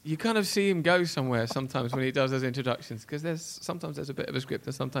You kind of see him go somewhere sometimes when he does those introductions, because sometimes there's a bit of a script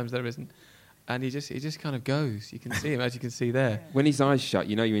and sometimes there isn't. And he just kind of goes. You can see him, as you can see there. When his eyes shut,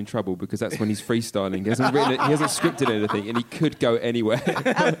 you know you're in trouble, because that's when he's freestyling. He hasn't scripted anything, and he could go anywhere.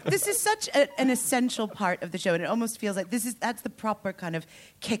 This is such an essential part of the show, and it almost feels like that's the proper kind of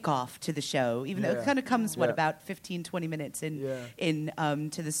kickoff to the show, even though it kind of comes, about 15, 20 minutes in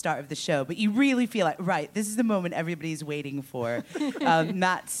to the start of the show. But you really feel like, right, this is the moment everybody's waiting for,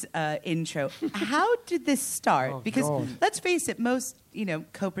 Matt's intro. How did this start? Because let's face it, most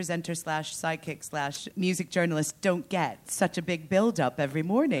co-presenter / sidekick / music journalists don't get such a big build-up every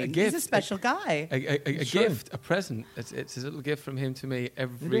morning. He's a special guy. A gift, a present. It's a little gift from him to me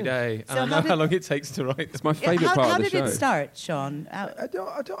every day. And I know how long it takes to write. It's my favourite part of the show. How did it start, Shaun?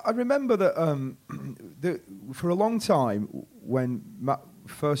 I remember that for a long time, when Matt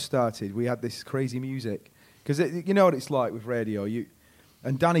first started, we had this crazy music. Because you know what it's like with radio.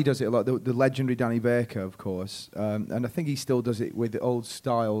 And Danny does it a lot, the legendary Danny Baker, of course. And I think he still does it with the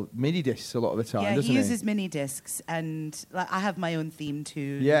old-style mini-discs a lot of the time, doesn't he? Yeah, he uses mini-discs, and I have my own theme,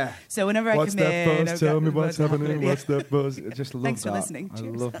 too. Yeah. So whenever I come in... What's that buzz? Tell me what's happening. What's that buzz? I just love that. Thanks for listening. I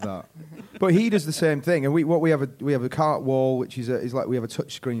love that. But he does the same thing. And we have a cart wall, which is like we have a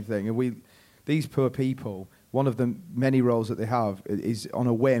touchscreen thing. And these poor people, one of the many roles that they have is on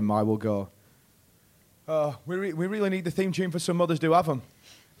a whim, I will go, we really need the theme tune for Some Mothers Do Have 'Em.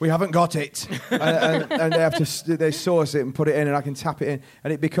 We haven't got it. and they source it and put it in, and I can tap it in.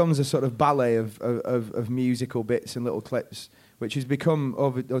 And it becomes a sort of ballet of musical bits and little clips, which has become,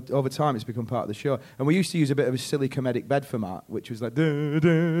 over time, it's become part of the show. And we used to use a bit of a silly comedic bed format, which was like...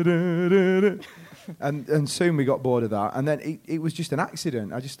 And soon we got bored of that. And then it was just an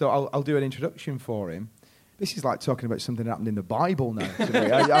accident. I just thought, I'll do an introduction for him. This is like talking about something that happened in the Bible now to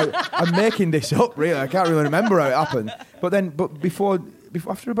me. I'm making this up, really. I can't really remember how it happened. But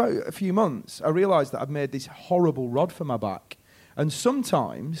after about a few months, I realised that I'd made this horrible rod for my back. And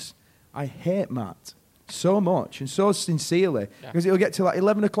sometimes I hate Matt so much and so sincerely, because it'll get to like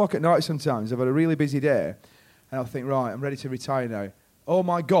 11 o'clock at night sometimes. I've had a really busy day, and I'll think, right, I'm ready to retire now. Oh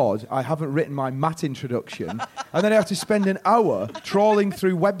my God, I haven't written my Matt introduction. And then I have to spend an hour trawling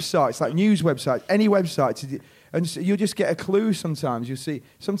through websites, like news websites, any website. And so you'll just get a clue sometimes. You'll see,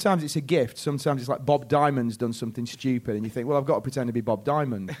 sometimes it's a gift. Sometimes it's like Bob Diamond's done something stupid. And you think, well, I've got to pretend to be Bob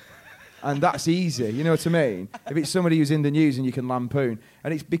Diamond. And that's easy, you know what I mean? If it's somebody who's in the news and you can lampoon.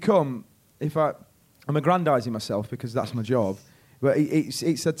 And it's become, I'm aggrandising myself because that's my job. But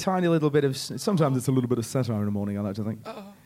it's a tiny little bit of, sometimes it's a little bit of satire in the morning, I like to think.